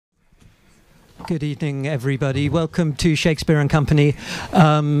Good evening, everybody. Welcome to Shakespeare and Company.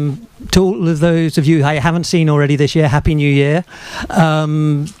 To all of those of you I haven't seen already this year, Happy New Year.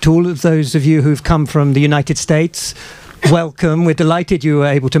 To all of those of you who've come from the United States, welcome. We're delighted you were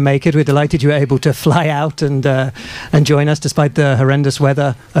able to make it. We're delighted you were able to fly out and join us despite the horrendous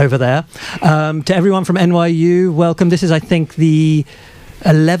weather over there. To everyone from NYU, welcome. This is, I think, the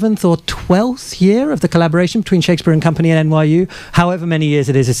 11th or 12th year of the collaboration between Shakespeare and Company and NYU. However many years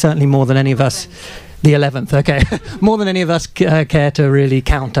it is, it's certainly more than any of us. The 11th, okay. More than any of us care to really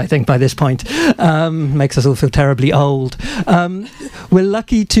count, I think, by this point. Makes us all feel terribly old. We're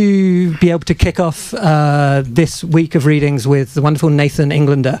lucky to be able to kick off this week of readings with the wonderful Nathan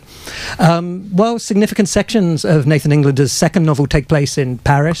Englander. While significant sections of Nathan Englander's second novel take place in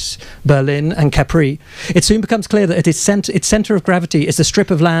Paris, Berlin, and Capri, it soon becomes clear that its centre of gravity is the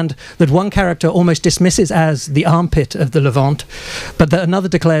strip of land that one character almost dismisses as the armpit of the Levant, but that another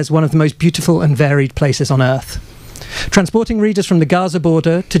declares one of the most beautiful and varied places on earth. Transporting readers from the Gaza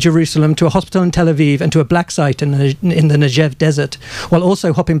border to Jerusalem to a hospital in Tel Aviv and to a black site in the Negev desert, while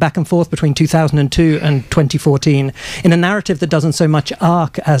also hopping back and forth between 2002 and 2014 in a narrative that doesn't so much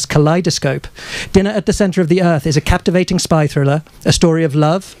arc as kaleidoscope, Dinner at the Centre of the Earth is a captivating spy thriller, a story of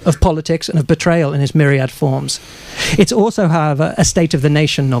love, of politics, and of betrayal in its myriad forms. It's also, however, a State of the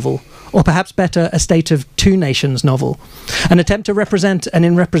Nation novel, or perhaps better, a State of Two Nations novel, an attempt to represent and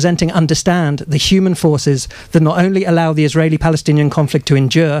in representing understand the human forces that not only allow the Israeli-Palestinian conflict to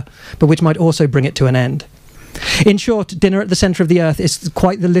endure, but which might also bring it to an end. In short, Dinner at the Centre of the Earth is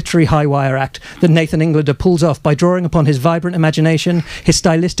quite the literary high-wire act that Nathan Englander pulls off by drawing upon his vibrant imagination, his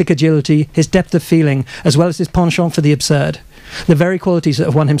stylistic agility, his depth of feeling, as well as his penchant for the absurd, the very qualities that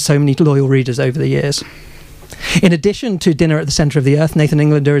have won him so many loyal readers over the years. In addition to Dinner at the Centre of the Earth, Nathan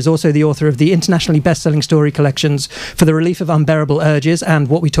Englander is also the author of the internationally best-selling story collections For the Relief of Unbearable Urges and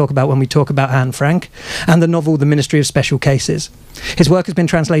What We Talk About When We Talk About Anne Frank, and the novel The Ministry of Special Cases. His work has been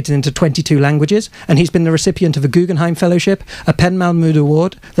translated into 22 languages, and he's been the recipient of a Guggenheim Fellowship, a PEN/Mahmoud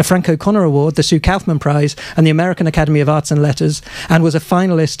Award, the Frank O'Connor Award, the Sue Kaufman Prize, and the American Academy of Arts and Letters, and was a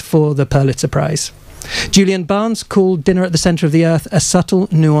finalist for the Pulitzer Prize. Julian Barnes called Dinner at the Centre of the Earth a subtle,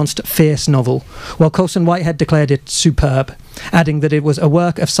 nuanced, fierce novel, while Colson Whitehead declared it superb, adding that it was a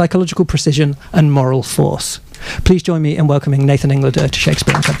work of psychological precision and moral force. Please join me in welcoming Nathan Englander to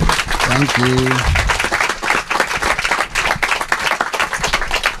Shakespeare and Company. Thank you.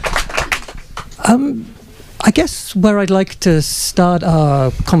 I guess where I'd like to start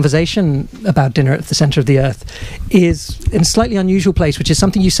our conversation about Dinner at the Centre of the Earth is in a slightly unusual place, which is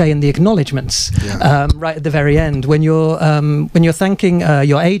something you say in the acknowledgements, right at the very end, when you're thanking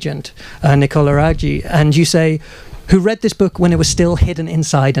your agent, Nicola Raggi, and you say, who read this book when it was still hidden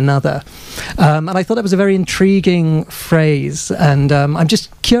inside another. And I thought that was a very intriguing phrase, and I'm just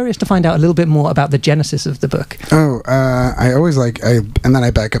curious to find out a little bit more about the genesis of the book. I always and then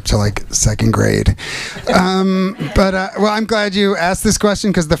I back up to like second grade. Well, I'm glad you asked this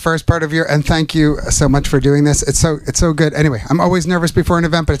question, because the first part of and thank you so much for doing this. It's so good. Anyway, I'm always nervous before an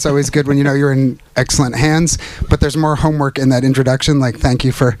event, but it's always good when you know you're in excellent hands. But there's more homework in that introduction. Like, thank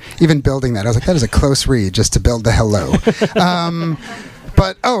you for even building that. I was like, that is a close read just to build the hello.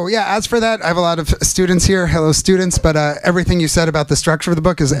 But as for that, I have a lot of students here. Hello, students. But everything you said about the structure of the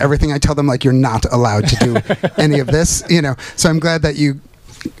book is everything I tell them. Like, you're not allowed to do any of this, So I'm glad that you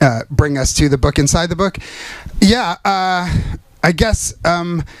bring us to the book inside the book. I guess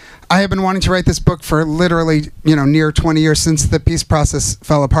I have been wanting to write this book for literally, near 20 years, since the peace process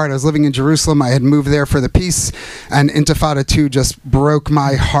fell apart. I was living in Jerusalem. I had moved there for the peace, and Intifada 2 just broke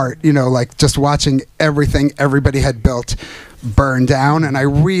my heart, like just watching everything everybody had built burn down. And I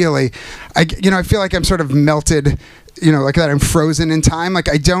feel like I'm sort of melted, like that I'm frozen in time. Like,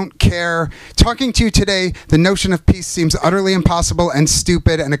 I don't care. Talking to you today, the notion of peace seems utterly impossible and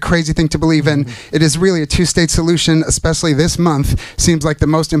stupid and a crazy thing to believe in. It is really a two-state solution, especially this month, seems like the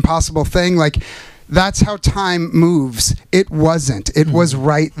most impossible thing. Like, that's how time moves. It wasn't. It was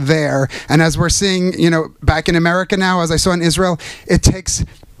right there. And as we're seeing, back in America now, as I saw in Israel, it takes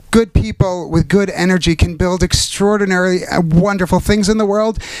good people with good energy can build extraordinarily wonderful things in the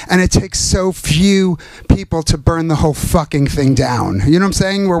world, and it takes so few people to burn the whole fucking thing down. You know what I'm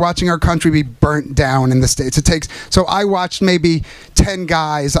saying? We're watching our country be burnt down in the States. So I watched maybe 10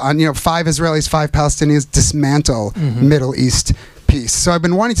 guys on, 5 Israelis, 5 Palestinians dismantle Middle East peace. So I've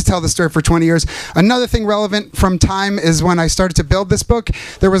been wanting to tell the story for 20 years. Another thing relevant from time is when I started to build this book,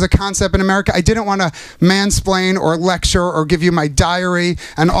 there was a concept in America. I didn't want to mansplain or lecture or give you my diary.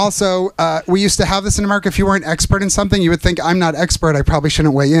 And also, we used to have this in America. If you weren't expert in something, you would think, I'm not expert. I probably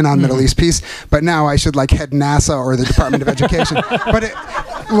shouldn't weigh in on Middle East peace. But now I should like head NASA or the Department of Education.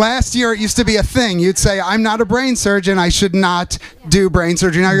 last year it used to be a thing. You'd say, I'm not a brain surgeon, I should not do brain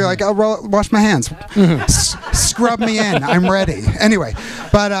surgery. Now you're like, I'll wash my hands. Scrub me in, I'm ready. Anyway,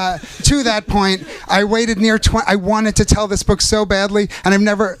 but to that point, I waited near I wanted to tell this book so badly, and I've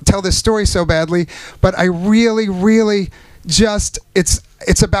never tell this story so badly, but I really, really just, it's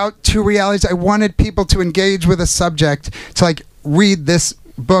about two realities. I wanted people to engage with a subject, to like read this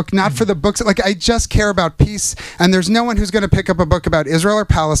book, not for the books. Like, I just care about peace, and there's no one who's going to pick up a book about Israel or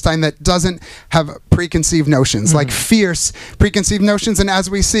Palestine that doesn't have preconceived notions, like fierce preconceived notions. And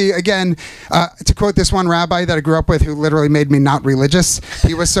as we see, again, to quote this one rabbi that I grew up with who literally made me not religious,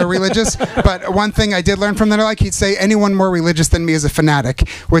 he was so religious, but one thing I did learn from that, like, he'd say, anyone more religious than me is a fanatic,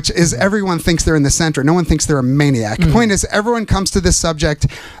 which is everyone thinks they're in the center. No one thinks they're a maniac. Point is, everyone comes to this subject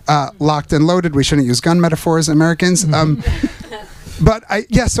locked and loaded. We shouldn't use gun metaphors, Americans. But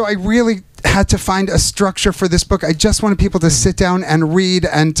so I really had to find a structure for this book. I just wanted people to sit down and read,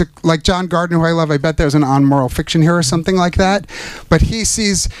 and to, like John Gardner, who I love, I bet there's an On Moral Fiction here or something like that. But he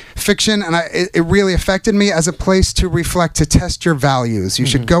sees fiction, and it really affected me as a place to reflect, to test your values. You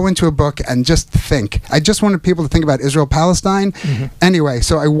should go into a book and just think. I just wanted people to think about Israel, Palestine. Anyway,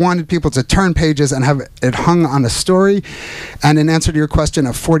 so I wanted people to turn pages and have it hung on a story. And in answer to your question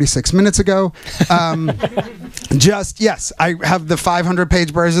of 46 minutes ago, yes, I have the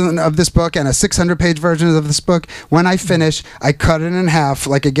 500-page version of this book and a 600-page version of this book. When I finish, I cut it in half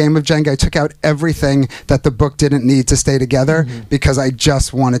like a game of Jenga. I took out everything that the book didn't need to stay together because I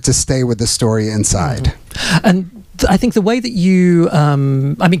just wanted to stay with the story inside. And I think the way that you, I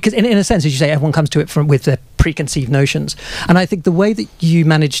mean, because in a sense, as you say, everyone comes to it with their preconceived notions. And I think the way that you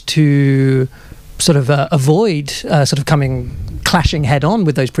manage to sort of avoid sort of clashing head on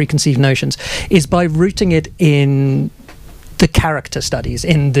with those preconceived notions is by rooting it in the character studies,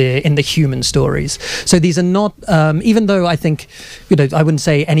 in the human stories. So these are not, even though I think, I wouldn't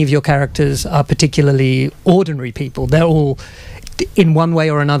say any of your characters are particularly ordinary people. They're all, in one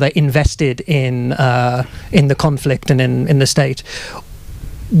way or another, invested in the conflict and in the state.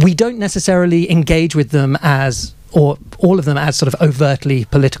 We don't necessarily engage with them as, or all of them as, sort of overtly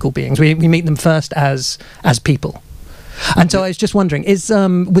political beings. We meet them first as people. And so I was just wondering, was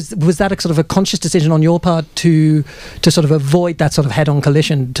that a sort of a conscious decision on your part to sort of avoid that sort of head-on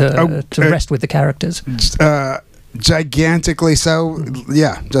collision, to rest with the characters? Gigantically so.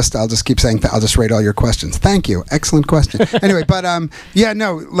 Yeah, I'll just keep saying that. I'll just rate all your questions. Thank you. Excellent question. Anyway, but I've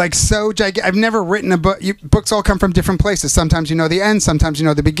never written a book. Books all come from different places. Sometimes you know the end, sometimes you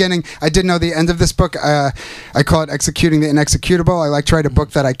know the beginning. I did know the end of this book. I call it Executing the Inexecutable. I like to write a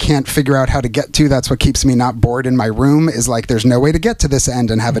book that I can't figure out how to get to. That's what keeps me not bored in my room, is like, there's no way to get to this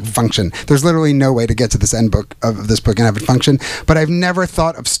end and have it function. There's literally no way to get to this end of this book and have it function. But I've never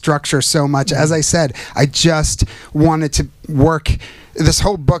thought of structure so much. As I said, I just wanted to work. This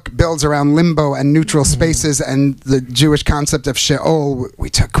whole book builds around limbo and neutral spaces and the Jewish concept of Sheol.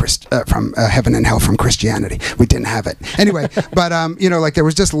 We took from heaven and hell from Christianity. We didn't have it. Anyway, but like, there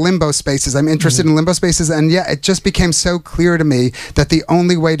was just limbo spaces. I'm interested in limbo spaces, and it just became so clear to me that the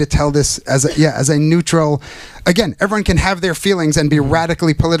only way to tell this as a neutral, again, everyone can have their feelings and be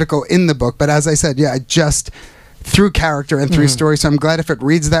radically political in the book, but as I said, I just through character and through story. So I'm glad if it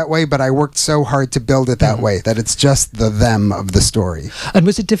reads that way, but I worked so hard to build it that way, that it's just the them of the story. And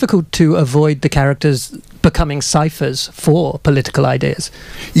was it difficult to avoid the characters becoming ciphers for political ideas?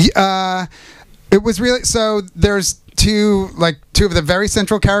 It was really, so there's two of the very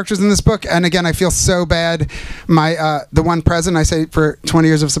central characters in this book, and again, I feel so bad. The one present, I say, for 20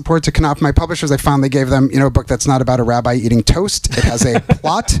 years of support to Knopf, my publishers, I finally gave them, a book that's not about a rabbi eating toast. It has a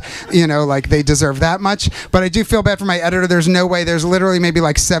plot, like, they deserve that much. But I do feel bad for my editor. There's no way. There's literally maybe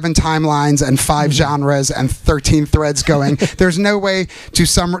like 7 timelines and 5 genres and 13 threads going. There's no way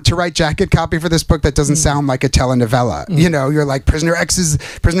to write jacket copy for this book that doesn't sound like a telenovela. You're like, Prisoner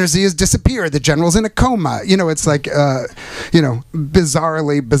Z has disappeared. The general's in a coma. It's like,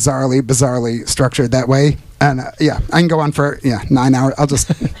 bizarrely structured that way. And I can go on for 9 hours. I'll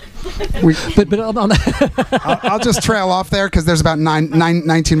just I'll just trail off there because there's about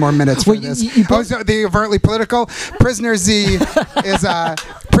 19 more minutes for this. So the overtly political Prisoner Z is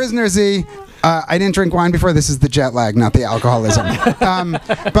Prisoner Z. I didn't drink wine before. This is the jet lag, not the alcoholism.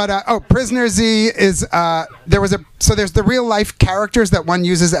 Prisoner Z is there's the real life characters that one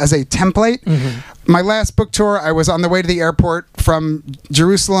uses as a template. My last book tour, I was on the way to the airport from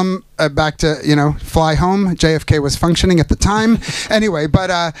Jerusalem back to fly home. JFK was functioning at the time. Anyway,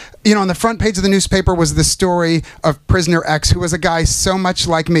 but on the front page of the newspaper was the story of Prisoner X, who was a guy so much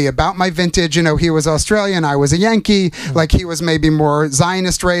like me, about my vintage. He was Australian, I was a Yankee. Like, he was maybe more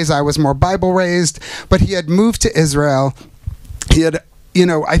Zionist raised, I was more Bible raised, but he had moved to Israel. He had you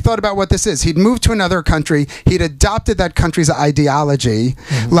know, I thought about what this is. He'd moved to another country. He'd adopted that country's ideology.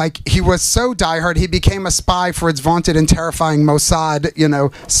 Like, he was so diehard, he became a spy for its vaunted and terrifying Mossad, you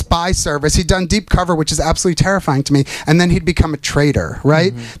know, spy service. He'd done deep cover, which is absolutely terrifying to me. And then he'd become a traitor,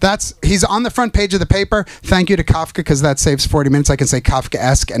 right? He's on the front page of the paper. Thank you to Kafka, because that saves 40 minutes. I can say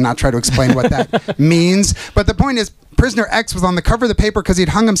Kafkaesque and not try to explain what that means. But the point is, Prisoner X was on the cover of the paper because he'd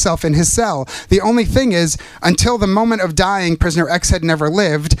hung himself in his cell. The only thing is, until the moment of dying, Prisoner X had never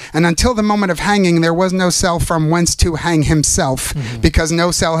lived, and until the moment of hanging, there was no cell from whence to hang himself, because no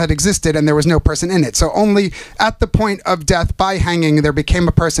cell had existed and there was no person in it. So only at the point of death, by hanging, there became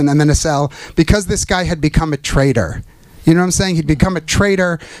a person and then a cell, because this guy had become a traitor. You know what I'm saying? He'd become a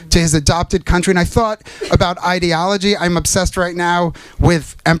traitor to his adopted country. And I thought about ideology. I'm obsessed right now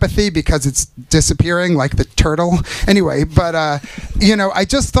with empathy because it's disappearing like the turtle. Anyway, but, you know, I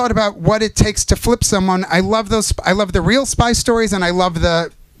just thought about what it takes to flip someone. I love the real spy stories, and I love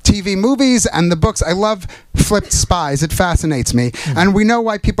the TV movies and the books. I love flipped spies. It fascinates me. And we know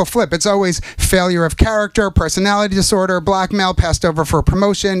why people flip. It's always failure of character, personality disorder, blackmail, passed over for a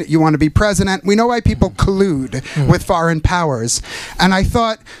promotion, you want to be president. We know why people collude with foreign powers. And I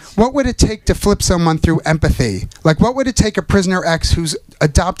thought, what would it take to flip someone through empathy? Like, what would it take a Prisoner X who's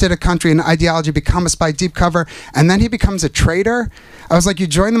adopted a country and ideology, become a spy, deep cover, and then he becomes a traitor? I was like, you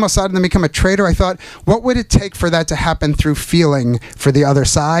join the Mossad and then become a traitor? I thought, what would it take for that to happen through feeling for the other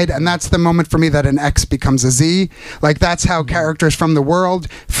side? And that's the moment for me that an X becomes a Z. Like, that's how characters from the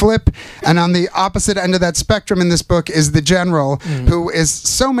world flip. And on the opposite end of that spectrum in this book is the general, who is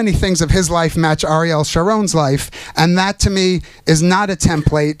so many things of his life match Ariel Sharon's life. And that, to me, is not a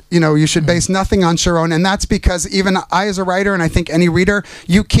template. You know, you should base nothing on Sharon. And that's because even I, as a writer, and I think any reader,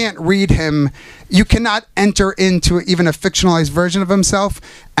 you can't read him. You cannot enter into even a fictionalized version of himself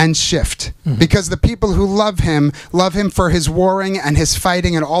and shift, because the people who love him for his warring and his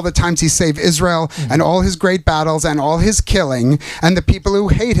fighting and all the times he saved Israel and all his great battles and all his killing, and the people who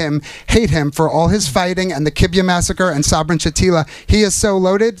hate him for all his fighting and the Kibya massacre and Sabra and Shatila. He is so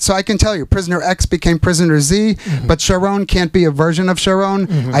loaded. So I can tell you, Prisoner X became Prisoner Z, but Sharon can't be a version of Sharon.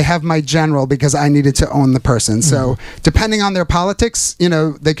 I have my general because I needed to own the person. So depending on their politics, you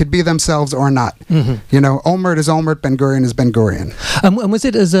know, they could be themselves or not. You know, Olmert is Olmert, Ben Gurion is Ben Gurion. And was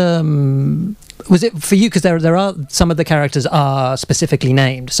it as was it for you, because there are some of the characters are specifically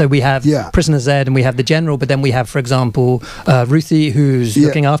named, so we have Prisoner Z and we have the general, but then we have, for example, Ruthie, who's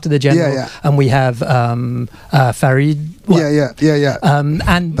looking after the general, and we have Farid.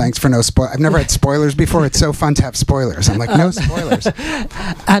 And thanks for no spoil. I've never had spoilers before. It's so fun to have spoilers. I'm like, no spoilers.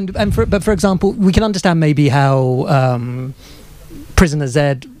 But for example, we can understand maybe how Prisoner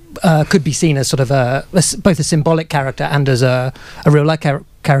Z could be seen as sort of both a symbolic character and as a real life character.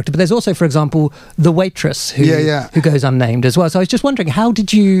 But there's also, for example, the waitress who goes unnamed as well. So I was just wondering,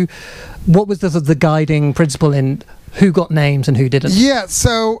 what was the guiding principle in who got names and who didn't? Yeah,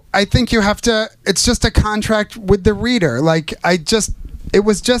 so I think you have to, it's just a contract with the reader. Like, I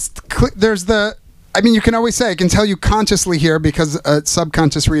mean, you can always say, I can tell you consciously here, because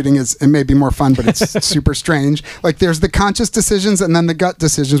subconscious reading it may be more fun, but it's super strange. Like, there's the conscious decisions and then the gut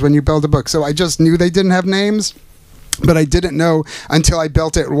decisions when you build a book. So I just knew they didn't have names, but I didn't know until I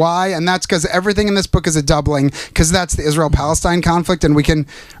built it why. And that's because everything in this book is a doubling, because that's the Israel-Palestine conflict. And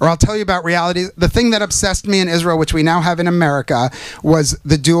I'll tell you about reality. The thing that obsessed me in Israel, which we now have in America, was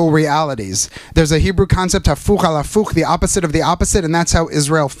the dual realities. There's a Hebrew concept, hafuch al hafuch, the opposite of the opposite, and that's how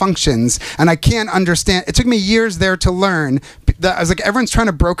Israel functions. And I can't understand. It took me years there to learn. I was like, everyone's trying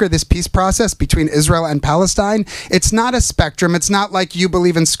to broker this peace process between Israel and Palestine. It's not a spectrum. It's not like you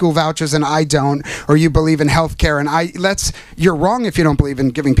believe in school vouchers and I don't, or you believe in healthcare and you're wrong if you don't believe in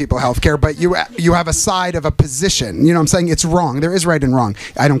giving people healthcare, but you have a side of a position. You know what I'm saying? It's wrong. There is right and wrong.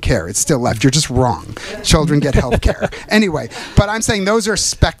 I don't care. It's still left. You're just wrong. Children get healthcare. Anyway, but I'm saying those are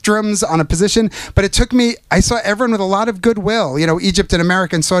spectrums on a position. But it took me, I saw everyone with a lot of goodwill. You know, Egypt and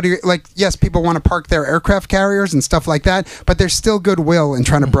America and Saudi, like, yes, people want to park their aircraft carriers and stuff like that, but there's still goodwill in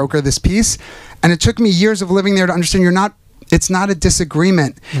trying to broker this peace. And it took me years of living there to understand it's not a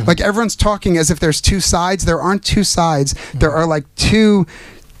disagreement. Like, everyone's talking as if there's two sides. There aren't two sides. There are like two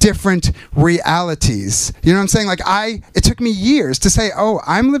different realities. You know what I'm saying? Like, it took me years to say, oh,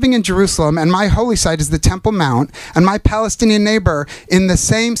 I'm living in Jerusalem and my holy site is the Temple Mount, and my Palestinian neighbor in the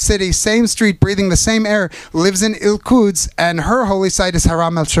same city, same street, breathing the same air, lives in Il-Quds, and her holy site is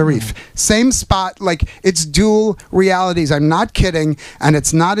Haram al-Sharif. Same spot. Like, it's dual realities. I'm not kidding, and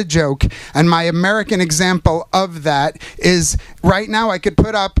it's not a joke. And my American example of that is, right now I could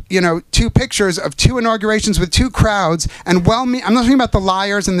put up, you know, two pictures of two inaugurations with two crowds, and I'm not talking about the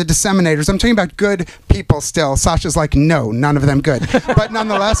liars and the disseminators. I'm talking about good people still. Sasha's like, no, none of them good. But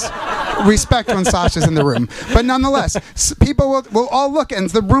nonetheless, respect when Sasha's in the room. But nonetheless, people will all look, and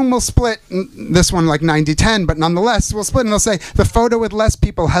the room will split. This one like 90-10, but nonetheless, we'll split, and they'll say, the photo with less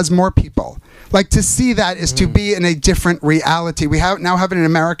people has more people. Like, to see that is to be in a different reality. We now have it in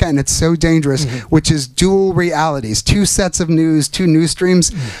America, and it's so dangerous, which is dual realities, two sets of news, two news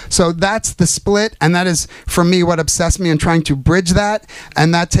streams. So that's the split, and that is, for me, what obsessed me in trying to bridge that.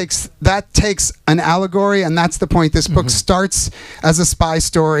 And that takes an allegory, and that's the point. This book starts as a spy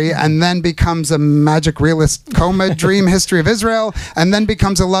story, and then becomes a magic realist coma dream history of Israel, and then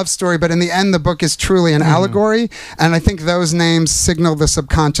becomes a love story. But in the end, the book is truly an allegory, and I think those names signal the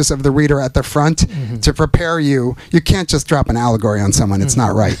subconscious of the reader at the front to prepare you. You can't just drop an allegory on someone. It's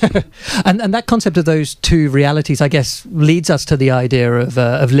not right. and that concept of those two realities, I guess, leads us to the idea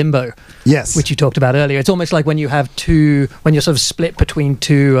of limbo. Yes. Which you talked about earlier. It's almost like when you're sort of split between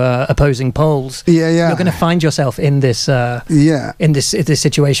two opposing poles. You're going to find yourself in this in this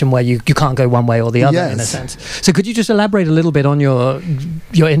situation where you can't go one way or the other, in a sense. So could you just elaborate a little bit on your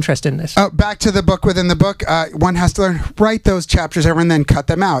interest in this? Back to the book within the book. One has to learn, write those chapters over and then cut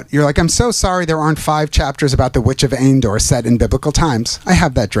them out. You're like, I'm so sorry there aren't 5 chapters about the Witch of Endor set in biblical times. I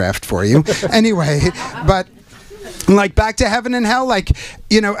have that draft for you. Anyway, but like, back to heaven and hell, like,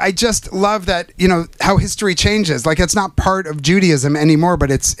 I just love that, how history changes. Like, it's not part of Judaism anymore, but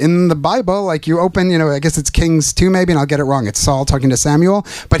it's in the Bible. Like, you open, I guess it's Kings 2 maybe, and I'll get it wrong. It's Saul talking to Samuel,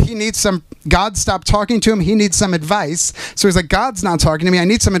 but he needs God stopped talking to him. He needs some advice. So he's like, God's not talking to me. I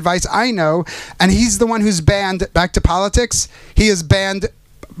need some advice. I know. And he's the one who's banned, back to politics, he has banned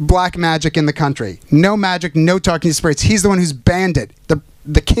black magic in the country. No magic, no talking to spirits. He's the one who's banned it.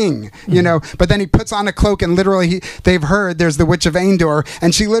 The king, but then he puts on a cloak, and literally they've heard there's the Witch of Endor,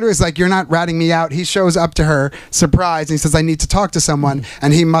 and she literally is like, you're not ratting me out. He shows up to her, surprised, and he says, I need to talk to someone,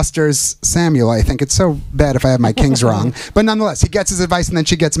 and he musters Samuel. I think it's so bad if I have my kings wrong, but nonetheless, he gets his advice, and then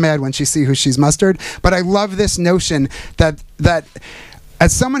she gets mad when she sees who she's mustered. But I love this notion that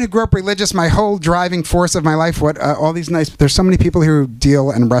as someone who grew up religious, my whole driving force of my life, there's so many people who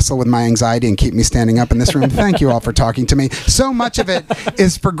deal and wrestle with my anxiety and keep me standing up in this room. Thank you all for talking to me. So much of it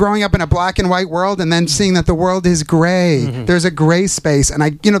is for growing up in a black and white world and then seeing that the world is gray. There's a gray space.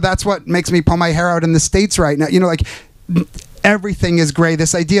 And that's what makes me pull my hair out in the States right now. Everything is gray.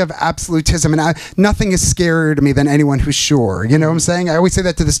 This idea of absolutism, and nothing is scarier to me than anyone who's sure. You know what I'm saying? I always say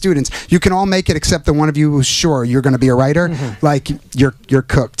that to the students. You can all make it except the one of you who's sure you're going to be a writer. Like, you're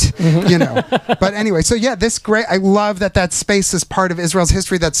cooked. But anyway, so yeah, this gray. I love that space is part of Israel's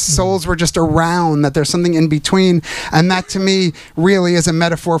history. That souls were just around. That there's something in between, and that to me really is a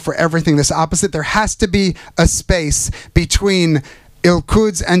metaphor for everything. This opposite. There has to be a space between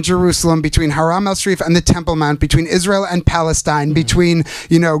Il-Quds and Jerusalem, between Haram al-Sharif and the Temple Mount, between Israel and Palestine, between,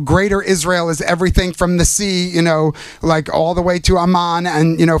 greater Israel is everything from the sea, like all the way to Amman,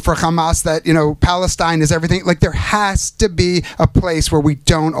 and, for Hamas that, Palestine is everything. Like, there has to be a place where we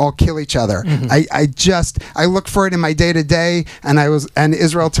don't all kill each other. I look for it in my day-to-day, and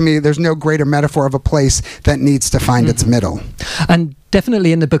Israel, to me, there's no greater metaphor of a place that needs to find its middle. And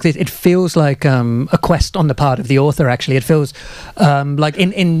definitely in the book, it feels like a quest on the part of the author, actually. It feels like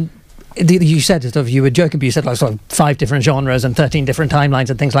you said, sort of, you were joking, but you said like sort of 5 different genres and 13 different timelines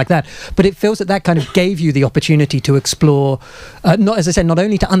and things like that. But it feels that kind of gave you the opportunity to explore, not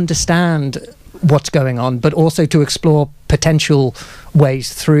only to understand what's going on, but also to explore potential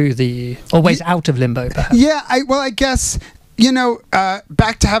ways ways out of limbo, perhaps. Yeah, I guess...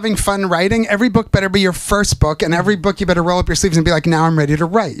 back to having fun writing. Every book better be your first book, and every book you better roll up your sleeves and be like, now I'm ready to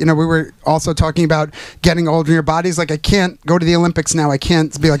write. We were also talking about getting older in your bodies. Like, I can't go to the Olympics now. I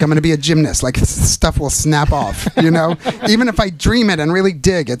can't be like, I'm going to be a gymnast. Like, stuff will snap off, even if I dream it and really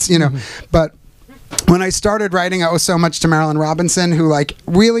dig. It's, but when I started writing, I owe so much to Marilyn Robinson, who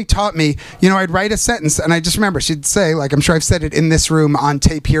really taught me, I'd write a sentence and I just remember she'd say, I'm sure I've said it in this room on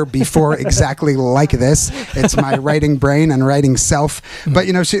tape here before, exactly like this. It's my writing brain and writing self. But,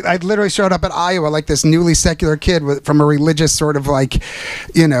 I literally showed up at Iowa like this newly secular kid from a religious sort of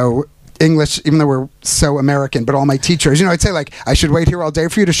English, even though we're so American, but all my teachers, I'd say I should wait here all day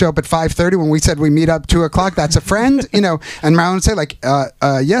for you to show up at 5:30 when we said we meet up 2 o'clock. That's a friend, and Marilyn would say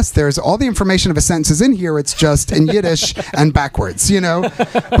yes, there's all the information of a sentence is in here. It's just in Yiddish and backwards,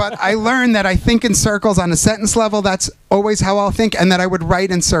 But I learned that I think in circles on a sentence level. That's always how I'll think, and that I would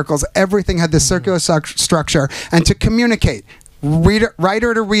write in circles. Everything had this circular structure, and to communicate.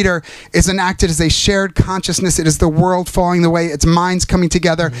 writer to reader is enacted as a shared consciousness. It is the world falling away. It's minds coming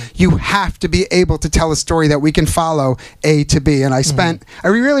together. You have to be able to tell a story that we can follow A to B. And I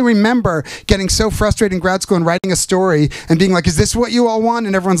really remember getting so frustrated in grad school and writing a story and being like, is this what you all want?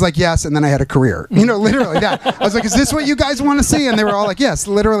 And everyone's like, yes. And then I had a career. You know, literally that. I was like, is this what you guys want to see? And they were all like, yes,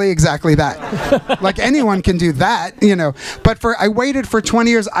 literally exactly that. Like anyone can do that, you know. But I waited for 20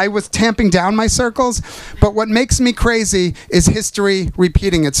 years. I was tamping down my circles. But what makes me crazy is history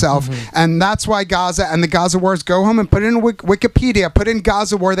repeating itself. And that's why Gaza and the Gaza wars, go home and put it in Wikipedia, put in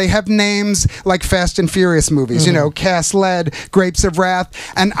Gaza war. They have names like Fast and Furious movies, you know, Cast Lead, Grapes of Wrath.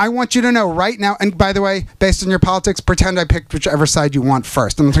 And I want you to know right now, and by the way, based on your politics, pretend I picked whichever side you want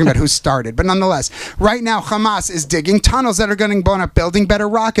first. I'm not talking about who started, but nonetheless, right now Hamas is digging tunnels that are getting blown up, building better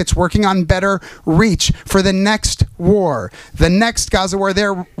rockets, working on better reach for the next war, the next Gaza war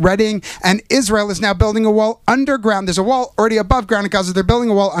they're readying, and Israel is now building a wall underground. There's a wall already above ground at Gaza. They're building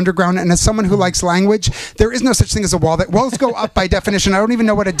a wall underground, and as someone who likes language, there is no such thing as a wall. That walls go up by definition. I don't even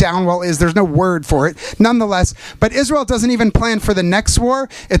know what a down wall is. There's no word for it. Nonetheless, but Israel doesn't even plan for the next war.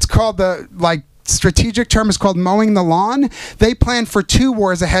 It's called the, like, strategic term is called mowing the lawn. They plan for 2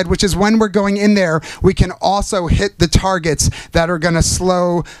 wars ahead, which is when we're going in there, we can also hit the targets that are going to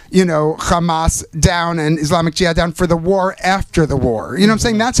slow, you know, Hamas down and Islamic Jihad down for the war after the war. You know what I'm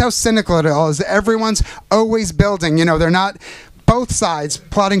saying? That's how cynical it is. Everyone's always building. You know, they're not both sides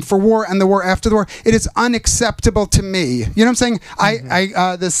plotting for war and the war after the war. It is unacceptable to me. You know what I'm saying?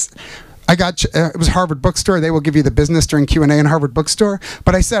 It was Harvard Bookstore. They will give you the business during Q&A in Harvard Bookstore.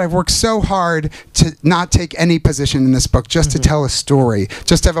 But I said I've worked so hard to not take any position in this book, just to tell a story,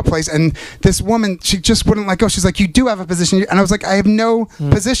 just to have a place. And this woman, she just wouldn't let go. She's like, you do have a position. And I was like, I have no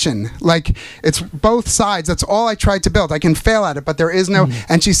position. Like, it's both sides. That's all I tried to build. I can fail at it, but there is no.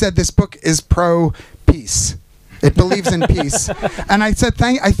 And she said, this book is pro-peace. It believes in peace. And I said,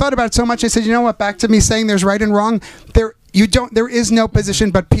 I thought about it so much. I said, you know what? Back to me saying there's right and wrong. There is no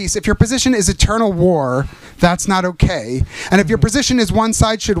position but peace. If your position is eternal war, that's not okay. And if your position is one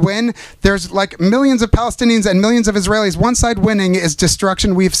side should win, there's like millions of Palestinians and millions of Israelis. One side winning is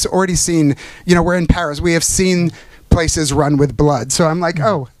destruction. We've already seen, you know, we're in Paris. We have seen places run with blood. So I'm like,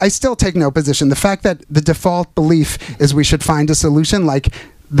 oh, I still take no position. The fact that the default belief is we should find a solution, like,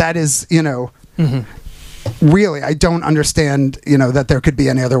 that is, you know, really, I don't understand, you know, that there could be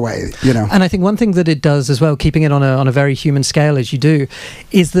any other way, you know. And I think one thing that it does as well, keeping it on a very human scale as you do,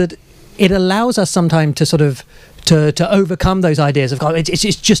 is that it allows us sometimes to sort of to overcome those ideas of, God, it's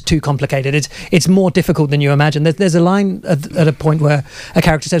just too complicated. It's more difficult than you imagine. There's a line at a point where a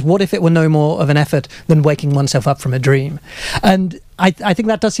character says, what if it were no more of an effort than waking oneself up from a dream? And I think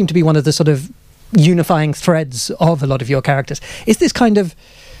that does seem to be one of the sort of unifying threads of a lot of your characters. Is this kind of,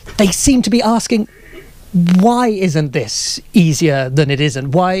 they seem to be asking, why isn't this easier than it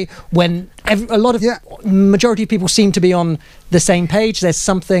isn't? Why, when majority of people seem to be on the same page, there's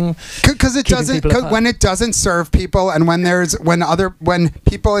something because it doesn't, when it doesn't serve people, and when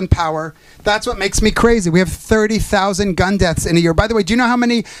people in power, that's what makes me crazy. We have 30,000 gun deaths in a year. By the way, do you know how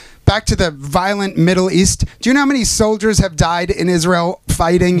many, back to the violent Middle East, do you know how many soldiers have died in Israel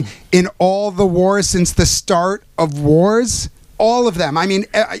fighting in all the wars since the start of wars? All of them. I mean,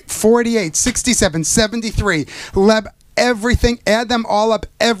 48, 67, 73, everything, add them all up,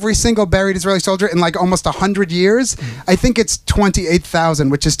 every single buried Israeli soldier in like almost 100 years. I think it's 28,000,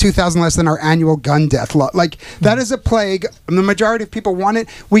 which is 2,000 less than our annual gun death law. Like, that is a plague. The majority of people want it.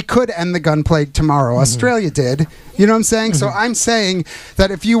 We could end the gun plague tomorrow. Australia did. You know what I'm saying? So I'm saying that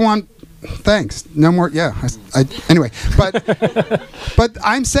if you want, thanks. No more. Yeah. Anyway, but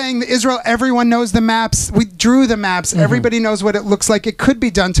I'm saying that Israel, everyone knows the maps. We drew the maps. Everybody knows what it looks like. It could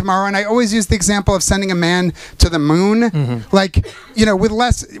be done tomorrow. And I always use the example of sending a man to the moon. Like, you know, with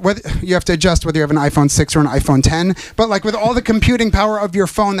less, whether you have to adjust whether you have an iPhone 6 or an iPhone 10. But like with all the computing power of your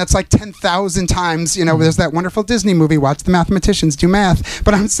phone, that's like 10,000 times. You know, there's that wonderful Disney movie, Watch the Mathematicians Do Math.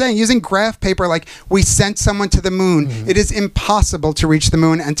 But I'm saying, using graph paper, like, we sent someone to the moon. It is impossible to reach the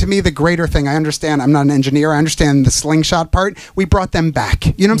moon. And to me, the greater thing, I understand, I'm not an engineer, I understand the slingshot part, we brought them back.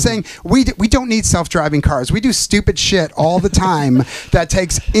 You know what I'm saying? We don't need self-driving cars. We do stupid shit all the time that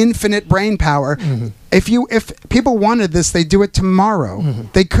takes infinite brain power. If people wanted this, they'd do it tomorrow.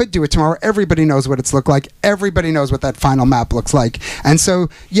 They could do it tomorrow. Everybody knows what it's looked like. Everybody knows what that final map looks like. And so,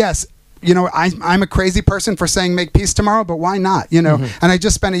 yes, you know, I'm a crazy person for saying make peace tomorrow, but why not? You know, and I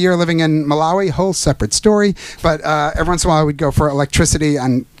just spent a year living in Malawi, whole separate story. But every once in a while, I would go for electricity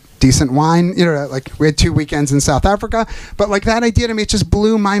and decent wine. You know, like, we had 2 weekends in South Africa. But like, that idea to me, it just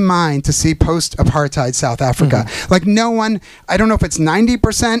blew my mind to see post-apartheid South Africa. Like, no one, I don't know if it's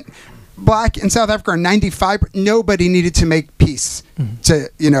 90%, black in South Africa are 95. Nobody needed to make peace to,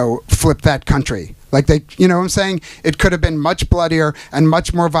 flip that country. Like you know what I'm saying? It could have been much bloodier and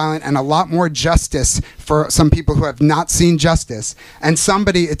much more violent and a lot more justice for some people who have not seen justice. And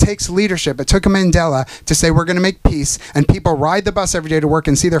it takes leadership. It took a Mandela to say, we're going to make peace. And people ride the bus every day to work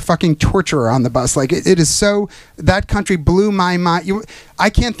and see their fucking torturer on the bus. Like it is so, that country blew my mind. I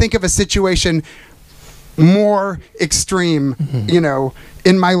can't think of a situation more extreme,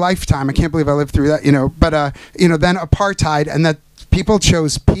 in my lifetime. I can't believe I lived through that, but, then apartheid, and that people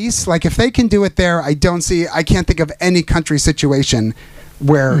chose peace. Like if they can do it there, I can't think of any country situation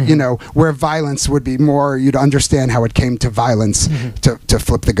where, where violence would be more, you'd understand how it came to violence to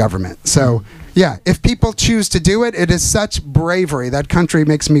flip the government. So, yeah, if people choose to do it, it is such bravery. That country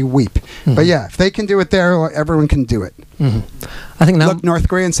makes me weep. But yeah, if they can do it there, everyone can do it. I think now, look, North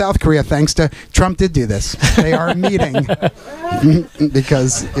Korea and South Korea, thanks to Trump, did do this. They are meeting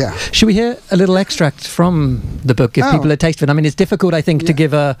because, yeah. Should we hear a little extract from the book, if people are taste of it? I mean, it's difficult, I think, to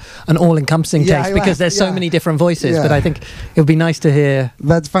give an all-encompassing taste because there's so many different voices. But I think it would be nice to hear.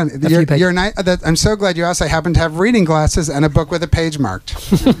 That's fun. I'm so glad you asked. I happen to have reading glasses and a book with a page marked.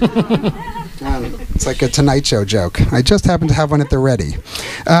 It's like a Tonight Show joke. I just happen to have one at the ready.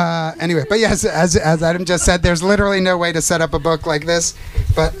 Anyway, but yes, as Adam just said, there's literally no way to set up a book like this.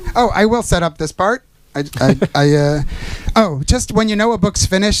 But I will set up this part. Just when a book's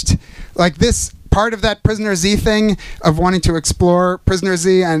finished, like this part of that Prisoner Z thing of wanting to explore Prisoner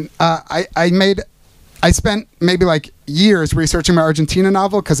Z, and I spent maybe like years researching my Argentina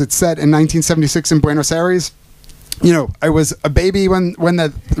novel because it's set in 1976 in Buenos Aires. I was a baby when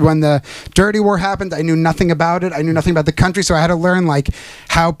the Dirty War happened. I knew nothing about it. I knew nothing about the country, so I had to learn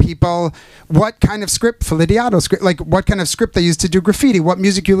how people, what kind of script, Filidiato script, what kind of script they used to do graffiti, what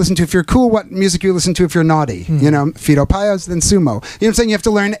music you listen to if you're cool, what music you listen to if you're naughty. Fido Payos, then sumo. You know what I'm saying? You have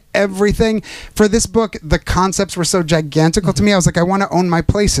to learn everything. For this book, the concepts were so gigantical to me. I was like, I want to own my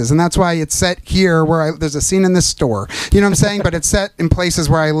places, and that's why it's set here where there's a scene in this store. You know what I'm saying? But it's set in places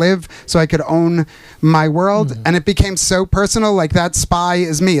where I live, so I could own my world, and it became so personal. Like that spy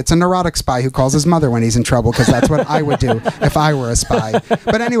is me. It's a neurotic spy who calls his mother when he's in trouble, because that's what I would do if I were a spy.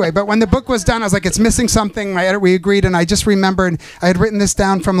 But anyway, when the book was done, I was like, it's missing something. My editor, we agreed, and I just remembered I had written this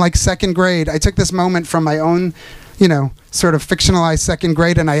down from second grade. I took this moment from my own, sort of fictionalized second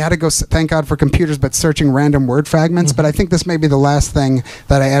grade, and I had to go, thank God for computers, but searching random word fragments. But I think this may be the last thing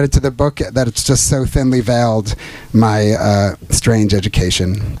that I added to the book, that it's just so thinly veiled my strange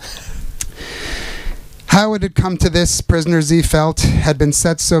education. How it had come to this, Prisoner Z felt, had been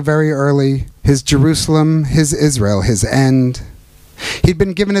set so very early, his Jerusalem, his Israel, his end. He'd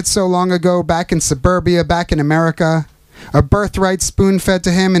been given it so long ago, back in suburbia, back in America, a birthright spoon-fed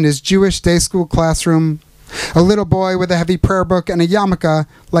to him in his Jewish day school classroom, a little boy with a heavy prayer book and a yarmulke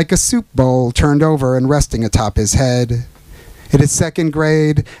like a soup bowl turned over and resting atop his head. It is second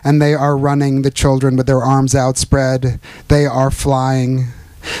grade, and they are running, the children with their arms outspread. They are flying.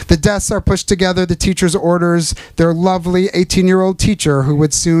 The desks are pushed together, the teacher's orders, their lovely 18-year-old teacher who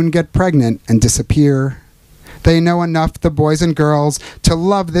would soon get pregnant and disappear. They know enough, the boys and girls, to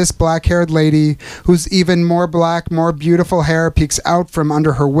love this black-haired lady whose even more black, more beautiful hair peeks out from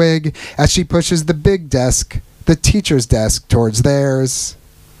under her wig as she pushes the big desk, the teacher's desk, towards theirs.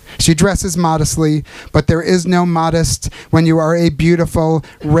 She dresses modestly, but there is no modest when you are a beautiful,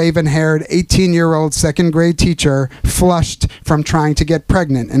 raven-haired, 18-year-old second-grade teacher flushed from trying to get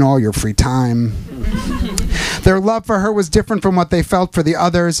pregnant in all your free time. Their love for her was different from what they felt for the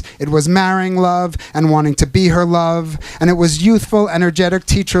others. It was marrying love and wanting to be her love, and it was youthful, energetic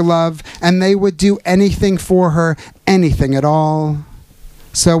teacher love, and they would do anything for her, anything at all.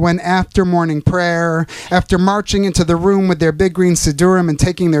 So when after morning prayer, after marching into the room with their big green siddurim and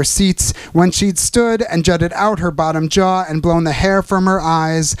taking their seats, when she'd stood and jutted out her bottom jaw and blown the hair from her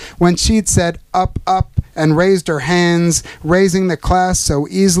eyes, when she'd said up, up, and raised her hands, raising the class so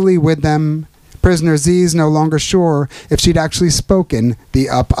easily with them, Prisoner Z's no longer sure if she'd actually spoken the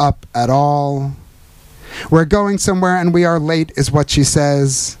up, up at all. We're going somewhere and we are late is what she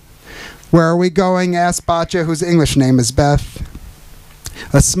says. Where are we going? Asked Batya, whose English name is Beth.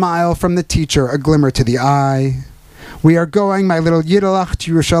 A smile from the teacher, a glimmer to the eye. We are going, my little Yiddelach,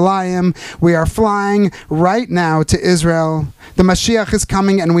 to Yerushalayim. We are flying right now to Israel. The Mashiach is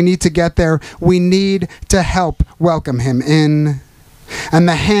coming and we need to get there. We need to help welcome him in. And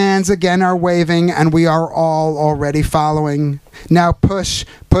the hands again are waving and we are all already following. Now push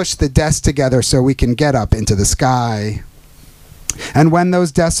the desks together so we can get up into the sky. And when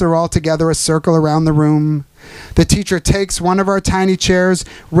those desks are all together, a circle around the room, the teacher takes one of our tiny chairs,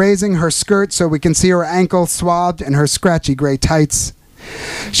 raising her skirt so we can see her ankle swathed in her scratchy gray tights.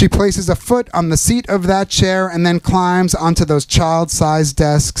 She places a foot on the seat of that chair and then climbs onto those child-sized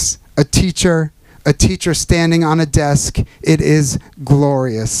desks. A teacher standing on a desk. It is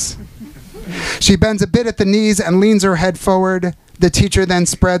glorious. She bends a bit at the knees and leans her head forward. The teacher then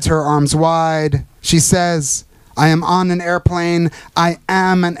spreads her arms wide. She says, I am on an airplane. I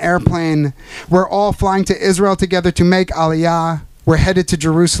am an airplane. We're all flying to Israel together to make Aliyah. We're headed to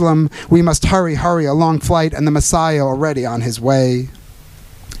Jerusalem. We must hurry, a long flight, and the Messiah already on his way.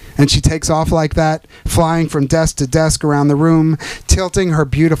 And she takes off like that, flying from desk to desk around the room, tilting her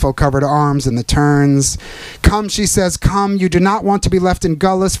beautiful covered arms in the turns. Come, she says, come. You do not want to be left in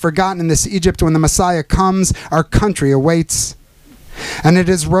Gullus, forgotten in this Egypt. When the Messiah comes, our country awaits. And it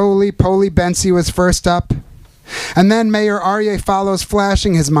is roly-poly Bensi who is first up. And then Mayor Aryeh follows,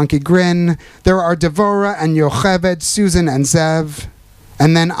 flashing his monkey grin. There are Devorah and Yocheved, Susan and Zev.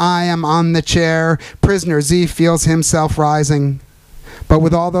 And then I am on the chair. Prisoner Z feels himself rising. But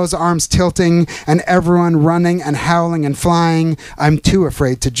with all those arms tilting and everyone running and howling and flying, I'm too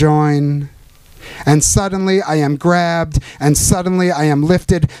afraid to join. And suddenly I am grabbed, and suddenly I am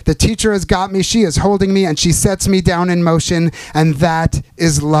lifted. The teacher has got me, she is holding me, and she sets me down in motion. And that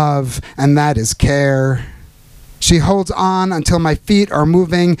is love, and that is care. She holds on until my feet are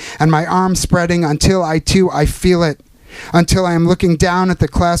moving and my arms spreading until I feel it. Until I am looking down at the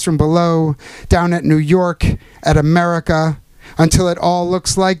classroom below, down at New York, at America, until it all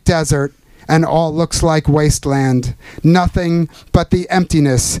looks like desert and all looks like wasteland. Nothing but the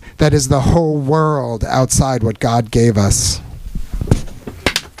emptiness that is the whole world outside what God gave us.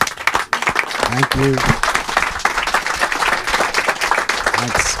 Thank you.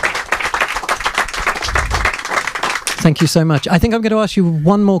 Thanks. Thank you so much. I think I'm going to ask you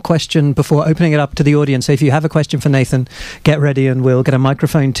one more question before opening it up to the audience. So if you have a question for Nathan, get ready and we'll get a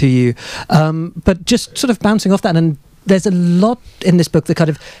microphone to you. But just sort of bouncing off that, and there's a lot in this book,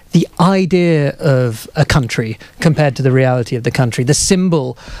 the idea of a country compared to the reality of the country, the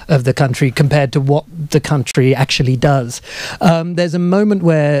symbol of the country compared to what the country actually does. There's a moment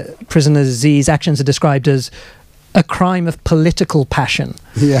where Prisoner Z's actions are described as a crime of political passion,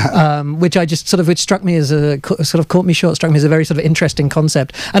 which which struck me as caught me short, struck me as a very sort of interesting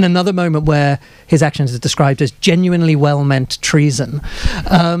concept. And another moment where his actions are described as genuinely well-meant treason.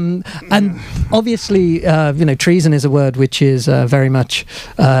 And obviously, treason is a word which is very much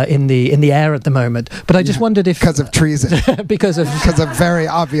in the air at the moment. But I just wondered if because of treason, because of very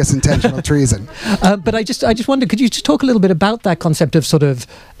obvious intentional treason. But I just wondered, could you just talk a little bit about that concept of sort of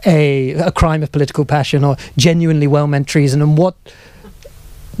a crime of political passion or genuinely well-meant treason, and what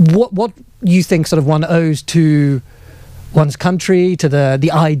you think sort of one owes to one's country, to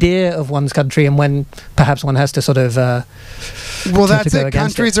the idea of one's country, and when perhaps one has to sort of that's it.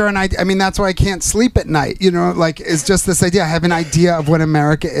 Countries are an idea. I mean, that's why I can't sleep at night. It's just this idea. I have an idea of what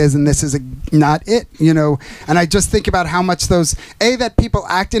America is, and this is not it. And I just think about how much that people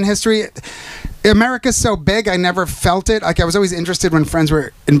act in history. America's so big, I never felt it. Like, I was always interested when friends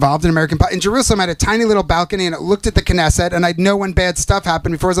were involved in American politics. In Jerusalem, I had a tiny little balcony, and it looked at the Knesset, and I'd know when bad stuff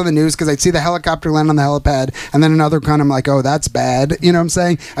happened before it was on the news, because I'd see the helicopter land on the helipad, and then another gun, I'm like, oh, that's bad. You know what I'm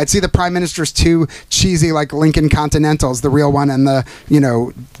saying? I'd see the prime minister's two cheesy, like, Lincoln Continentals, the real one, and the,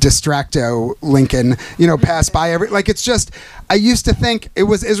 Distracto Lincoln, pass by it's just, I used to think it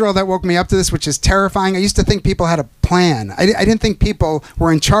was Israel that woke me up to this, which is terrifying. I used to think people had a plan. I didn't think people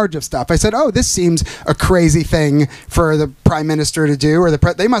were in charge of stuff. I said, oh, this seems a crazy thing for the prime minister to do, or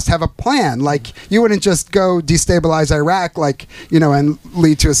they must have a plan. Like, you wouldn't just go destabilize Iraq, and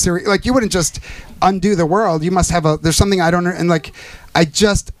lead to a Syria. You wouldn't just undo the world. You must have there's something I don't know. And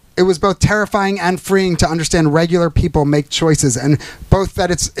it was both terrifying and freeing to understand regular people make choices, and both that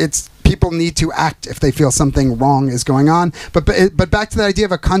it's people need to act if they feel something wrong is going on. But back to the idea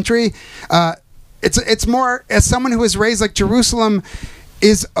of a country, it's more, as someone who was raised like Jerusalem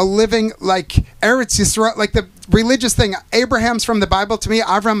is a living Eretz Yisrael, the religious thing. Abraham's from the Bible to me.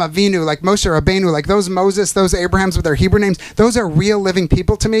 Avram Avinu, Moshe Rabbeinu, those Moses, those Abrahams with their Hebrew names. Those are real living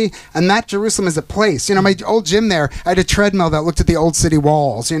people to me. And that Jerusalem is a place. My old gym there, I had a treadmill that looked at the old city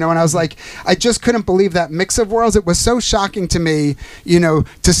walls. And I was like, I just couldn't believe that mix of worlds. It was so shocking to me,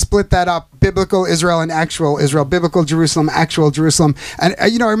 to split that up. Biblical Israel and actual Israel, biblical Jerusalem, actual Jerusalem. And, I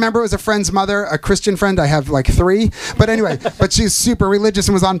remember it was a friend's mother, a Christian friend. I have 3. But anyway, but she's super religious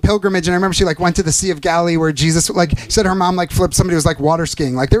and was on pilgrimage. And I remember she went to the Sea of Galilee where Jesus Jesus, like, said her mom, like, flipped, somebody was like water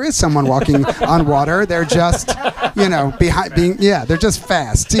skiing. Like, there is someone walking on water. They're just, you know, they're just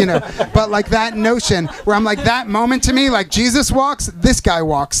fast, you know. But, like, that notion where I'm like, that moment to me, like, Jesus walks, this guy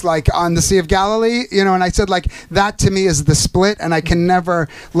walks, like, on the Sea of Galilee, you know, and I said, like, that to me is the split, and I can never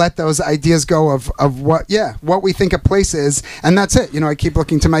let those ideas go of what we think a place is, and that's it. You know, I keep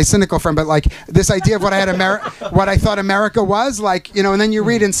looking to my cynical friend, but, like, this idea of what I thought America was, like, you know, and then you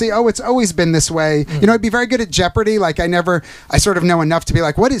read and see, oh, it's always been this way. You know, I'd be very good at Jeopardy. Like, I sort of know enough to be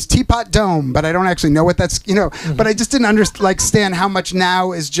like, what is Teapot Dome? But I don't actually know what that's, you know, but I just didn't understand how much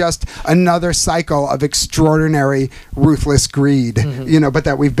now is just another cycle of extraordinary, ruthless greed, you know, but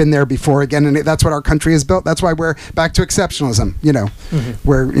that we've been there before again, and that's what our country is built. That's why we're back to exceptionalism, you know.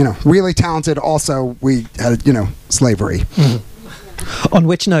 We're, you know, really talented. Also, we had, you know, slavery. On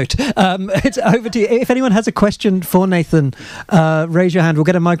which note, it's over to you. If anyone has a question for Nathan, raise your hand. We'll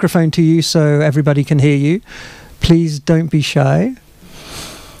get a microphone to you so everybody can hear you. Please don't be shy.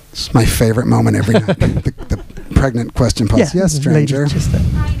 It's my favorite moment every night. The pregnant question pause. Yes, stranger.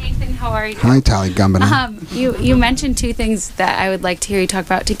 Hi, Nathan. How are you? Hi, Tali Gumbana. You mentioned two things that I would like to hear you talk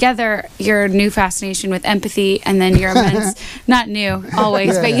about together: your new fascination with empathy, and then your immense, not new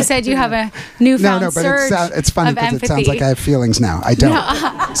always, but you said you have a newfound surge it's funny because it sounds like I have feelings now. I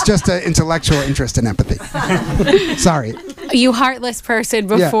don't. It's just an intellectual interest in empathy. Sorry. You heartless person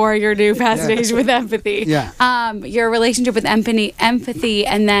before your new fascination with empathy. Yeah. Your relationship with empathy,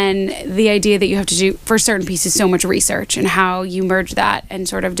 and then the idea that you have to do for certain pieces so much research, and how you merge that and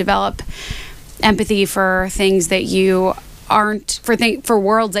sort of develop empathy for things that you aren't, for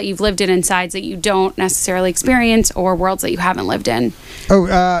worlds that you've lived in and sides that you don't necessarily experience, or worlds that you haven't lived in.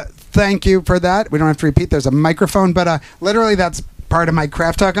 Thank you for that. We don't have to repeat. There's a microphone, but literally that's part of my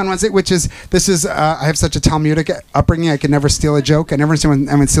craft talk on Wednesday, which is, I have such a Talmudic upbringing, I could never steal a joke. I never understand when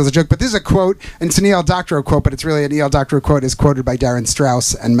anyone steals a joke, but this is a quote, and it's an E.L. Doctorow quote, but it's really an E.L. Doctorow quote is quoted by Darren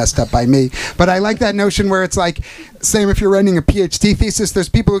Strauss and messed up by me. But I like that notion where it's like, same if you're writing a PhD thesis, there's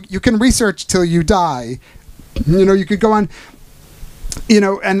people, you can research till you die. You know, you could go on, you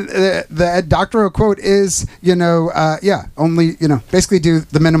know, and the doctoral quote is, you know, only, you know, basically do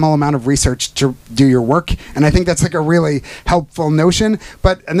the minimal amount of research to do your work. And I think that's like a really helpful notion.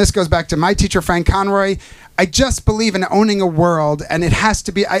 But, and this goes back to my teacher, Frank Conroy, I just believe in owning a world, and it has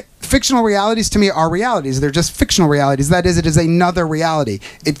to be, fictional realities to me are realities. They're just fictional realities. That is, it is another reality.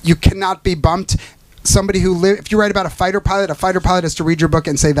 You cannot be bumped. Somebody who if you write about a fighter pilot has to read your book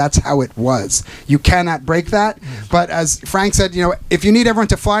and say that's how it was. You cannot break that. But as Frank said, you know, if you need everyone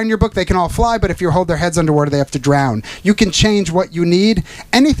to fly in your book, they can all fly, but if you hold their heads underwater, they have to drown. You can change what you need.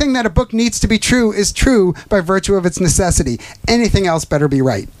 Anything that a book needs to be true is true by virtue of its necessity. Anything else better be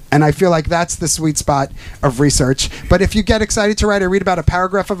right. And I feel like that's the sweet spot of research. But if you get excited to write, I read about a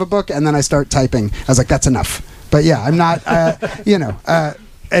paragraph of a book and then I start typing. I was like, that's enough. But yeah, I'm not, you know,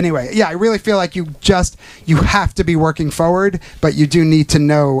 anyway, yeah, I really feel like you have to be working forward, but you do need to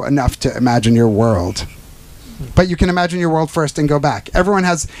know enough to imagine your world. But you can imagine your world first and go back. Everyone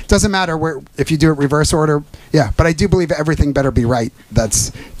has, doesn't matter where, if you do it reverse order, yeah, but I do believe everything better be right.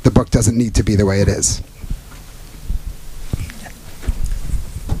 The book doesn't need to be the way it is.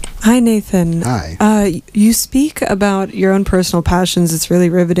 Hi, Nathan. Hi. You speak about your own personal passions. It's really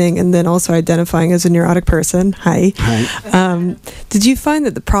riveting. And then also identifying as a neurotic person. Hi. Hi. Did you find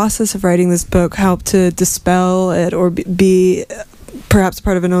that the process of writing this book helped to dispel it, or be perhaps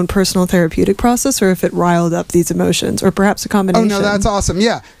part of an own personal therapeutic process, or if it riled up these emotions, or perhaps a combination? Oh, no, that's awesome.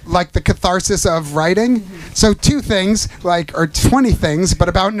 Yeah. Like the catharsis of writing. So 2 things, like, or 20 things, but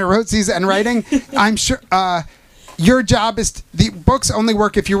about neuroses and writing. I'm sure... your job is, the books only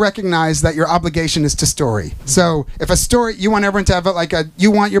work if you recognize that your obligation is to story. So if a story, you want everyone to have you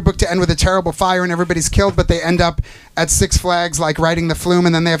want your book to end with a terrible fire and everybody's killed, but they end up at Six Flags, like riding the flume,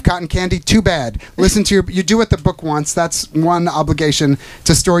 and then they have cotton candy, too bad. Listen to you do what the book wants. That's one obligation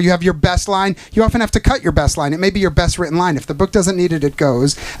to story. You have your best line. You often have to cut your best line. It may be your best written line. If the book doesn't need it, it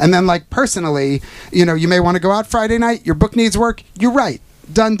goes. And then, like, personally, you know, you may want to go out Friday night. Your book needs work. You write.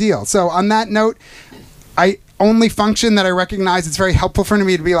 Done deal. So on that note, I only function that I recognize it's very helpful for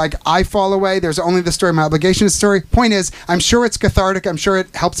me to be like, I fall away, there's only the story, my obligation is story. Point is, I'm sure it's cathartic, I'm sure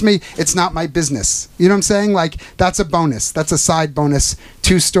it helps me, it's not my business. You know what I'm saying? Like, that's a bonus, that's a side bonus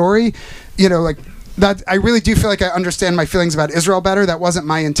to story. You know, like, that I really do feel like I understand my feelings about Israel better. That wasn't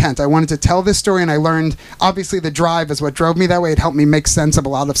my intent. I wanted to tell this story, and I learned, obviously the drive is what drove me that way. It helped me make sense of a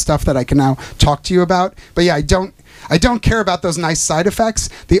lot of stuff that I can now talk to you about. But yeah, I don't care about those nice side effects.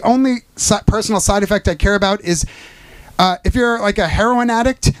 The only personal side effect I care about is if you're like a heroin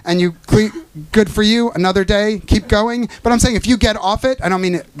addict and you good for you, another day, keep going. But I'm saying if you get off it, I don't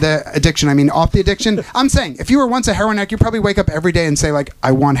mean the addiction, I mean off the addiction. I'm saying if you were once a heroin addict, you probably wake up every day and say like,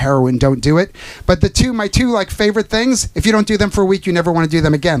 I want heroin, don't do it. But my two like favorite things, if you don't do them for a week, you never want to do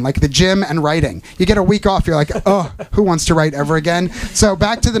them again, like the gym and writing. You get a week off, you're like, oh, who wants to write ever again? So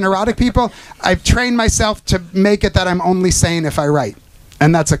back to the neurotic people, I've trained myself to make it that I'm only sane if I write.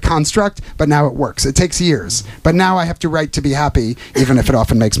 And that's a construct, but now it works. It takes years. But now I have to write to be happy, even if it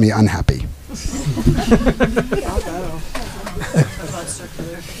often makes me unhappy.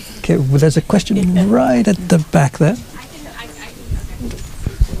 Okay, well, there's a question right at the back there.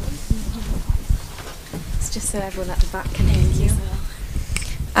 It's just so everyone at the back can hear you.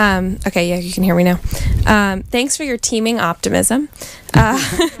 Okay, yeah, you can hear me now. Thanks for your teeming optimism.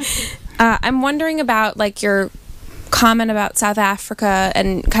 I'm wondering about like your comment about South Africa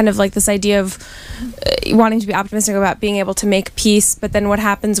and kind of like this idea of wanting to be optimistic about being able to make peace, but then what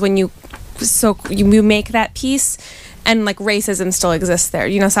happens when you make that peace and like racism still exists there.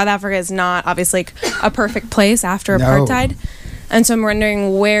 You know, South Africa is not obviously like a perfect place after apartheid, and so I'm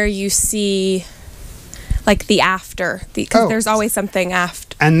wondering where you see like the after, because there's always something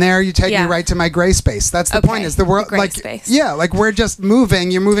after. And there you take me right to my gray space. That's the point, is the world like space. Yeah, like we're just moving,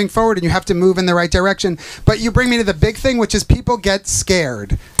 you're moving forward and you have to move in the right direction. But you bring me to the big thing, which is people get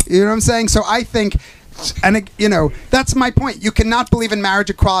scared. You know what I'm saying? So I think, and you know, that's my point. You cannot believe in marriage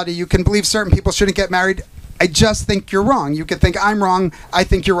equality. You can believe certain people shouldn't get married. I just think you're wrong. You could think I'm wrong. I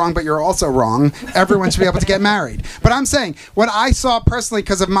think you're wrong, but you're also wrong. Everyone should be able to get married. But I'm saying what I saw personally,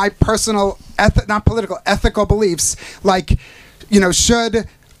 because of my personal, not political, ethical beliefs, like, you know, should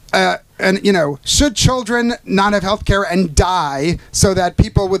children not have health care and die so that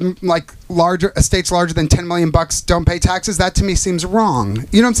people with like larger estates larger than $10 million don't pay taxes? That to me seems wrong.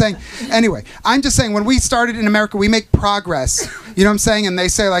 You know what I'm saying? Anyway, I'm just saying when we started in America, we make progress. You know what I'm saying? And they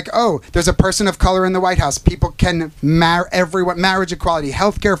say like, oh, there's a person of color in the White House. People can marry everyone, marriage equality,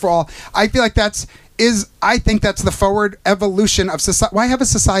 health care for all. I feel like I think that's the forward evolution of society. Why have a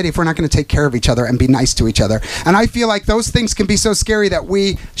society if we're not going to take care of each other and be nice to each other? And I feel like those things can be so scary that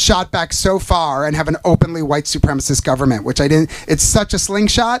we shot back so far and have an openly white supremacist government, which I didn't. It's such a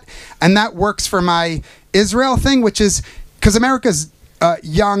slingshot, and that works for my Israel thing, which is because America's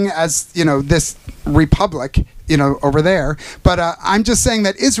young as, you know, this republic, you know, over there. But I'm just saying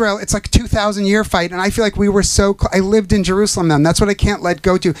that Israel, it's like a 2,000-year fight, and I feel like we were so I lived in Jerusalem then. That's what I can't let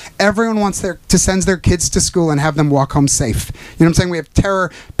go to. Everyone wants to send their kids to school and have them walk home safe. You know what I'm saying? We have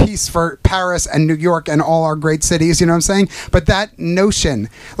terror, peace for Paris and New York and all our great cities, you know what I'm saying? But that notion,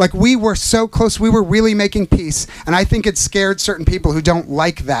 like we were so close, we were really making peace, and I think it scared certain people who don't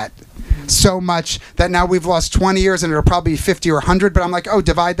like that so much that now we've lost 20 years and it'll probably be 50 or 100, but I'm like, oh,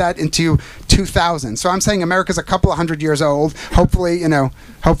 divide that into 2,000. So I'm saying America's a couple of 100 years old. Hopefully, you know,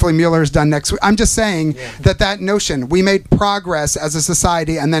 hopefully Mueller's done next week. I'm just saying that notion, we made progress as a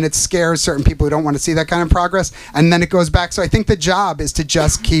society, and then it scares certain people who don't want to see that kind of progress, and then it goes back. So I think the job is to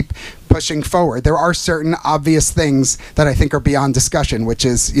just keep pushing forward. There are certain obvious things that I think are beyond discussion, which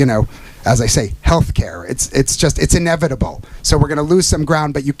is, you know, as I say, healthcare. It's inevitable. So we're going to lose some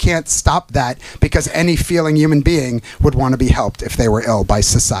ground, but you can't stop that because any feeling human being would want to be helped if they were ill by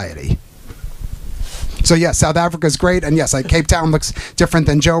society. So yes, South Africa's great, and yes, like Cape Town looks different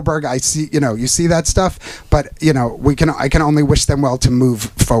than Joburg. I see, you know, you see that stuff, but you know, I can only wish them well to move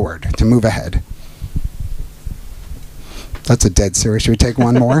forward, to move ahead. That's a dead serious. Should we take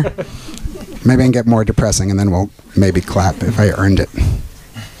one more? Maybe I can get more depressing, and then we'll maybe clap if I earned it.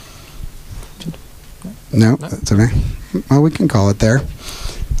 No, that's okay. Well, we can call it there.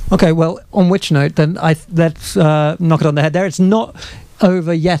 Okay, well, on which note, then let's knock it on the head there. It's not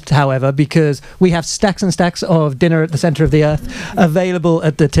over yet, however, because we have stacks and stacks of Dinner at the Centre of the Earth available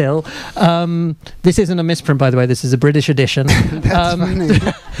at the till. This isn't a misprint, by the way. This is a British edition. That's funny.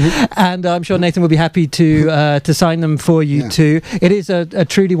 And I'm sure Nathan will be happy to sign them for you too. It is a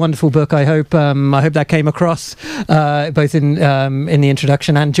truly wonderful book. I hope that came across both in the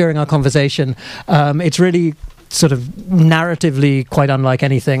introduction and during our conversation. It's really sort of narratively quite unlike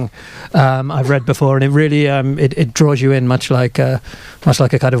anything I've read before, and it really it draws you in much like a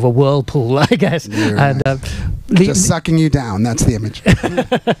kind of a whirlpool, I guess. And just sucking you down. That's the image.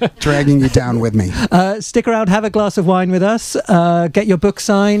 Dragging you down with me. Stick around, have a glass of wine with us, get your book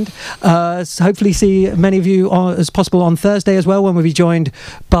signed. Hopefully see many of you as possible on Thursday as well, when we'll be joined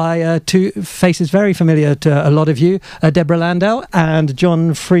by two faces very familiar to a lot of you, Deborah Landau and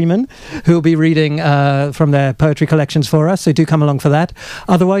John Freeman, who will be reading from their poetry collections for us, so do come along for that.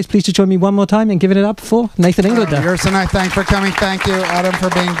 Otherwise, please just join me one more time in giving it up for Nathan Englander. Yours and I thank for coming. Thank you, Adam, for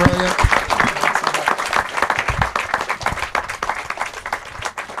being brilliant.